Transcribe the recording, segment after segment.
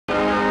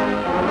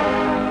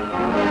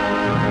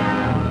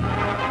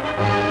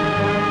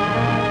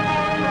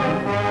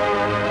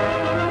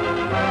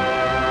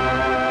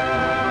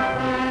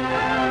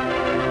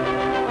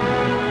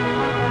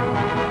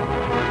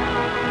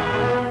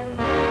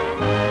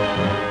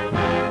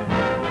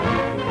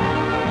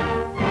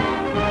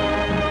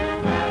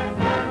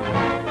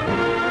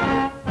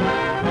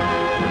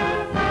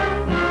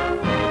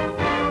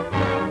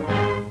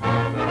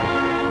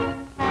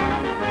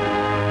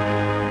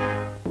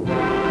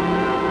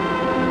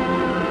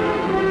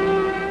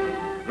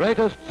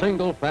latest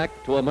single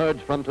fact to emerge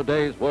from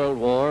today's World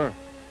War,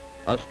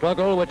 a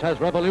struggle which has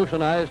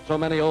revolutionized so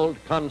many old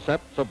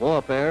concepts of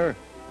warfare,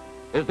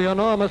 is the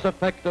enormous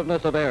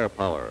effectiveness of air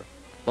power,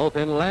 both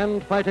in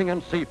land fighting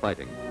and sea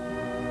fighting.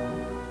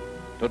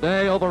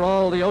 Today, over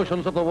all the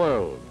oceans of the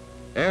world,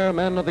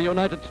 airmen of the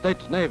United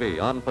States Navy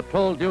on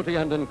patrol duty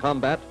and in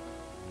combat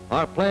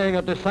are playing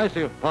a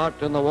decisive part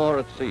in the war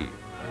at sea.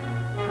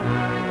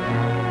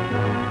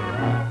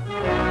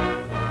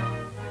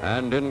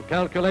 And in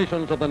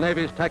calculations of the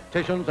Navy's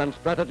tacticians and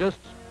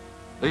strategists,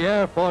 the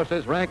Air Force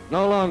is ranked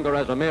no longer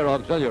as a mere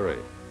auxiliary,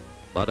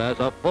 but as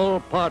a full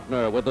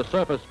partner with the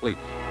surface fleets.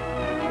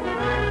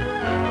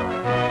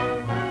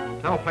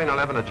 Tell Plane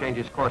 11 to change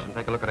his course and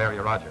take a look at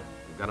area, Roger.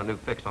 We've got a new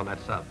fix on that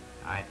sub.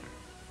 Aye.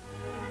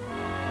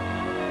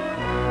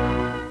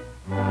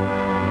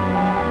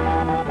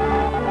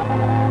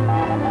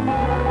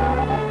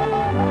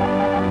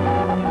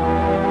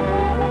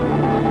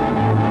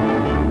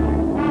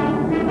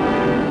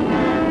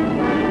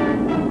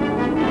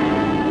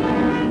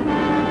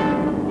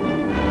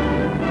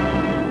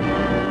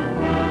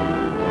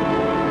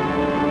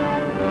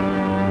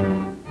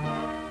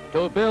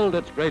 To build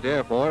its great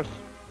Air Force,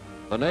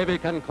 the Navy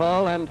can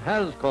call and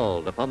has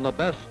called upon the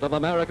best of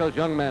America's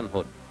young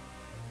manhood.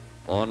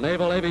 For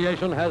naval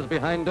aviation has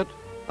behind it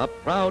a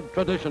proud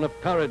tradition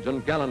of courage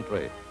and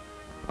gallantry,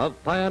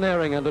 of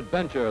pioneering and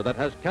adventure that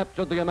has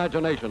captured the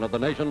imagination of the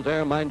nation's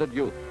air-minded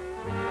youth.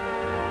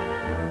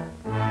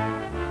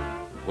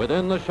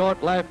 Within the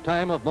short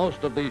lifetime of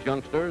most of these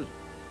youngsters,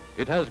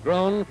 it has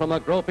grown from a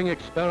groping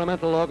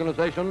experimental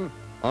organization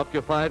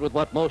occupied with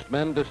what most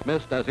men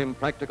dismissed as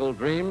impractical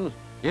dreams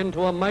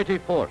into a mighty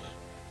force,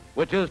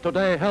 which is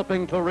today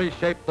helping to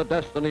reshape the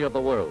destiny of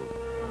the world.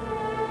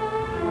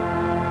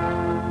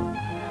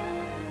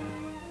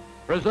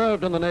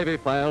 Preserved in the Navy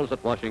files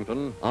at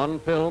Washington, on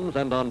films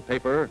and on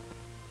paper,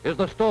 is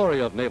the story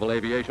of naval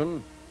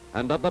aviation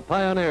and of the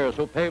pioneers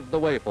who paved the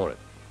way for it.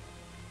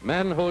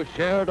 Men who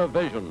shared a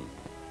vision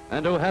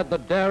and who had the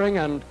daring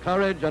and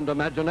courage and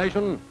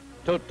imagination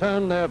to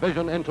turn their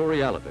vision into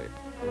reality.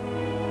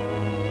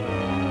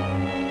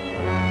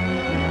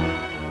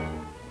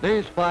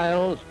 These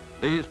files,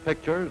 these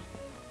pictures,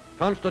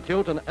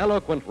 constitute an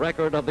eloquent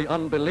record of the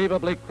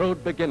unbelievably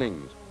crude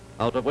beginnings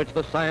out of which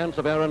the science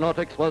of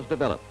aeronautics was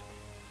developed,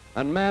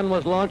 and man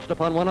was launched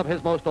upon one of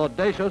his most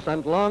audacious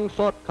and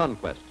long-sought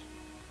conquests,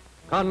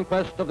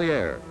 conquest of the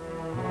air.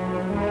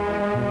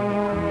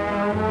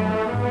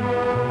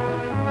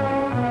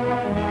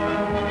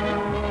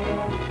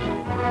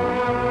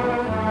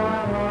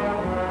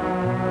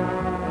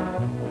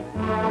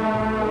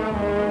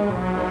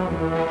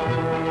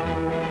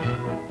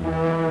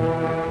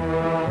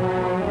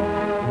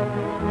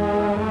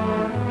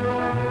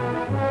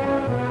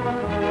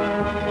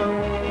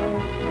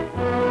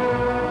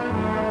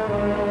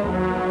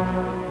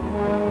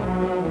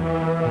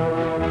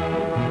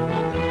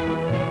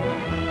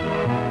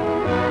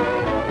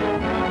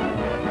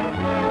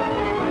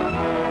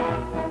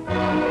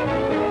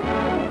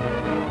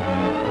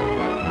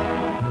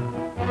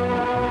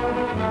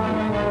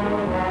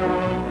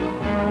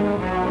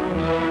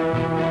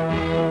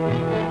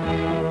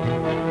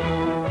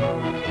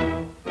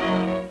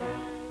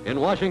 In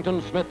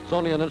Washington's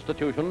Smithsonian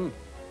Institution,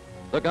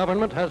 the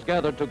government has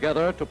gathered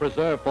together to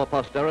preserve for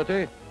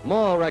posterity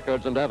more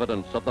records and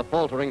evidence of the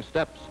faltering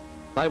steps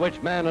by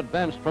which man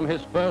advanced from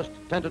his first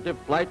tentative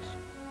flights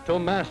to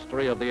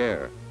mastery of the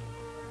air.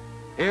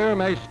 Here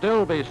may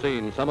still be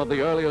seen some of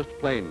the earliest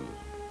planes,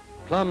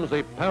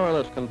 clumsy,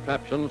 perilous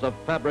contraptions of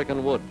fabric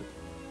and wood,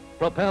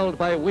 propelled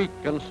by weak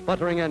and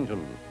sputtering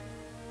engines,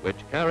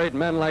 which carried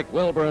men like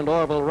Wilbur and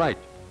Orville Wright,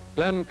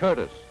 Glenn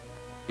Curtiss,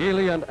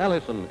 Ely and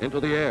Ellison into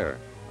the air.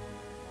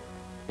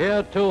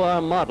 Here, too,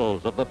 are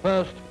models of the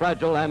first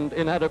fragile and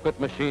inadequate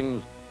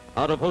machines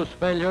out of whose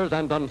failures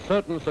and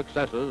uncertain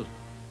successes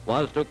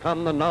was to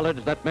come the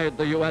knowledge that made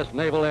the U.S.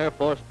 Naval Air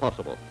Force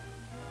possible.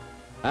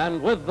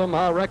 And with them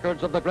are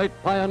records of the great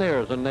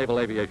pioneers in naval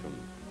aviation,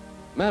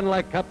 men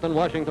like Captain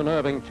Washington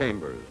Irving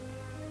Chambers,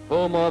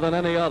 who more than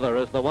any other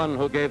is the one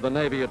who gave the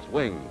Navy its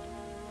wings.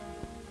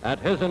 At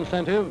his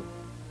incentive,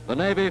 the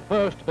Navy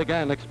first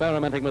began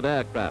experimenting with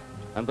aircraft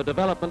and the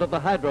development of the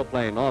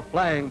hydroplane or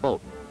flying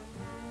boat.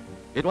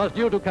 It was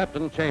due to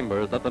Captain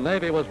Chambers that the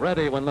Navy was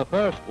ready when the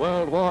First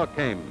World War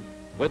came,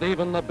 with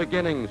even the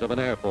beginnings of an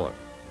air force.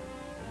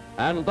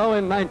 And though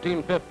in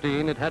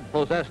 1915 it had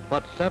possessed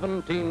but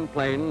 17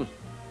 planes,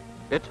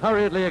 its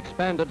hurriedly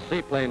expanded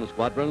seaplane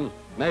squadrons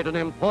made an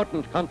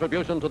important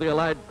contribution to the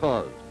Allied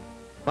cause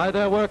by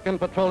their work in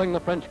patrolling the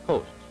French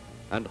coasts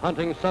and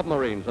hunting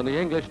submarines in the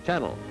English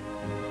Channel.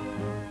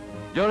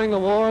 During the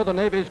war, the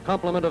Navy's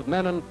complement of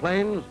men and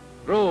planes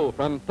grew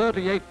from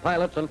 38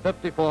 pilots and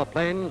 54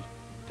 planes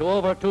to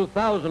over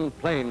 2,000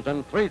 planes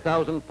and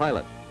 3,000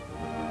 pilots.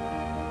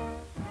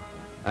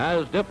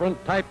 As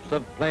different types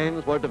of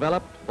planes were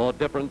developed for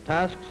different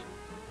tasks,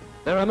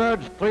 there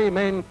emerged three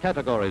main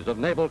categories of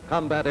naval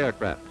combat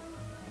aircraft.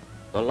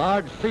 The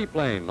large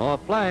seaplane or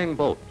flying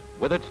boat,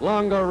 with its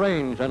longer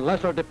range and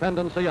lesser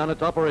dependency on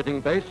its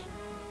operating base,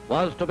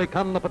 was to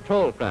become the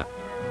patrol craft.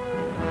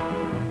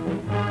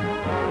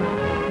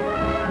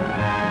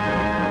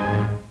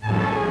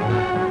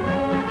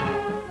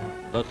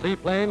 The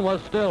seaplane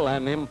was still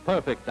an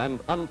imperfect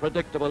and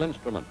unpredictable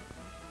instrument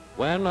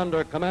when,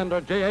 under Commander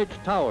J.H.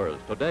 Towers,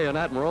 today an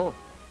admiral,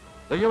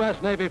 the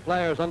U.S. Navy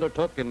flyers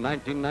undertook in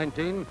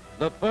 1919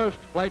 the first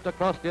flight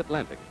across the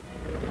Atlantic.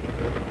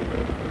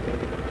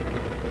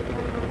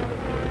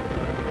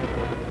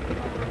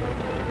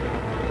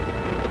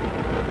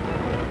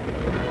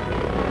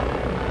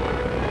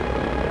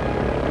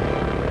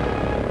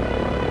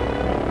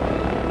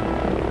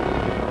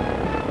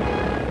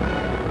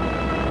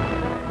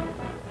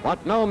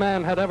 What no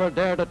man had ever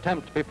dared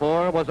attempt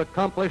before was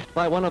accomplished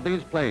by one of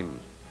these planes,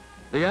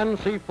 the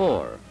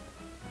NC-4,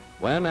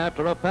 when,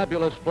 after a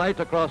fabulous flight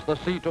across the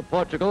sea to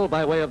Portugal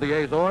by way of the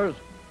Azores,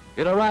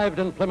 it arrived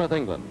in Plymouth,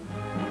 England.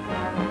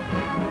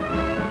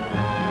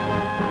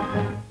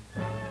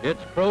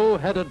 Its crew,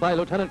 headed by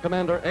Lieutenant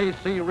Commander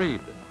A.C.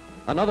 Reed,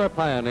 another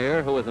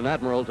pioneer who is an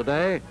admiral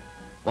today,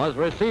 was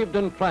received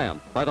in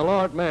triumph by the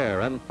Lord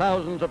Mayor and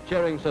thousands of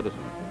cheering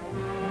citizens.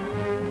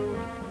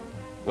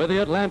 With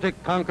the Atlantic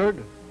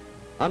conquered,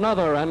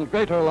 another and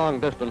greater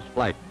long-distance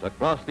flight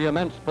across the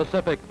immense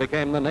Pacific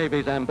became the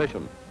Navy's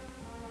ambition.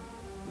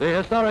 The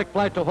historic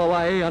flight to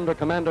Hawaii under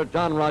Commander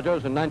John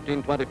Rogers in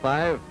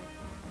 1925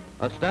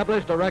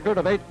 established a record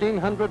of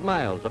 1,800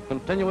 miles of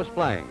continuous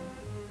flying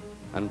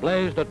and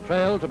blazed a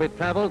trail to be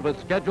traveled with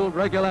scheduled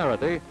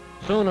regularity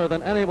sooner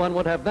than anyone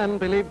would have then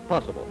believed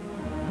possible.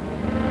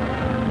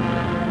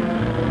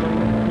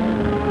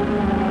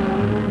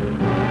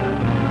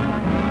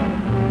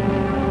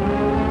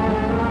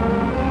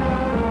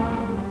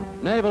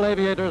 Naval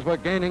aviators were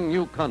gaining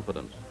new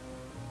confidence.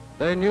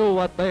 They knew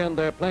what they and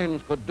their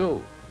planes could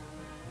do.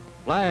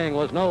 Flying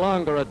was no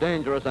longer a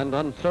dangerous and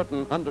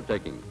uncertain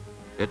undertaking.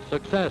 Its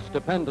success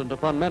depended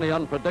upon many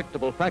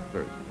unpredictable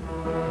factors.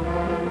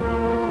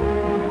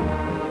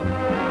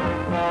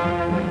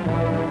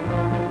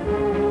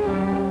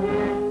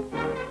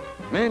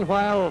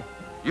 Meanwhile,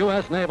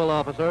 U.S. naval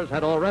officers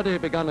had already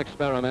begun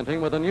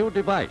experimenting with a new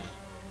device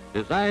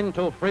designed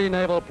to free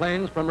naval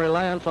planes from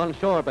reliance on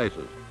shore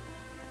bases.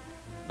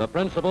 The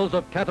principles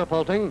of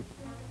catapulting,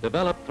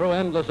 developed through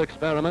endless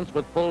experiments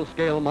with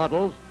full-scale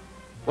models,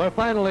 were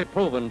finally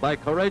proven by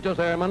courageous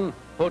airmen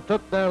who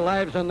took their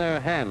lives in their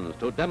hands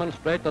to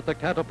demonstrate that the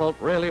catapult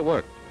really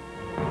worked.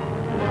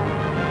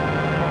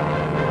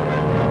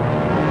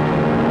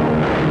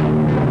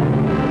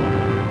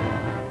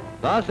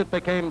 Thus, it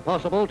became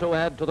possible to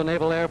add to the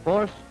Naval Air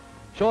Force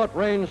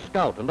short-range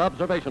scout and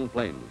observation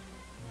planes,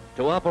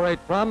 to operate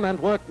from and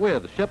work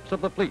with ships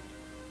of the fleet,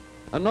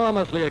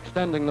 enormously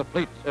extending the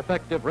fleet's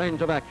effective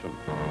range of action.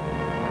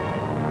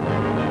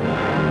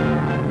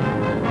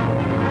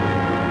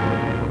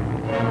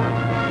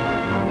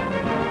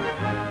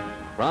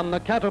 From the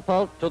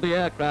catapult to the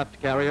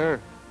aircraft carrier,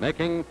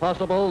 making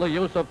possible the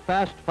use of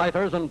fast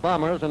fighters and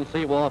bombers in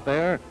sea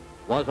warfare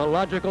was a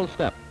logical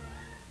step.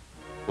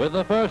 With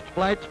the first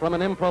flights from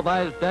an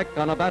improvised deck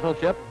on a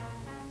battleship,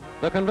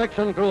 the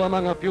conviction grew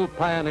among a few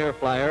pioneer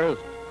flyers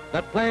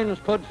that planes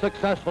could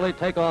successfully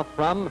take off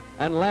from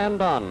and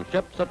land on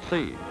ships at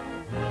sea.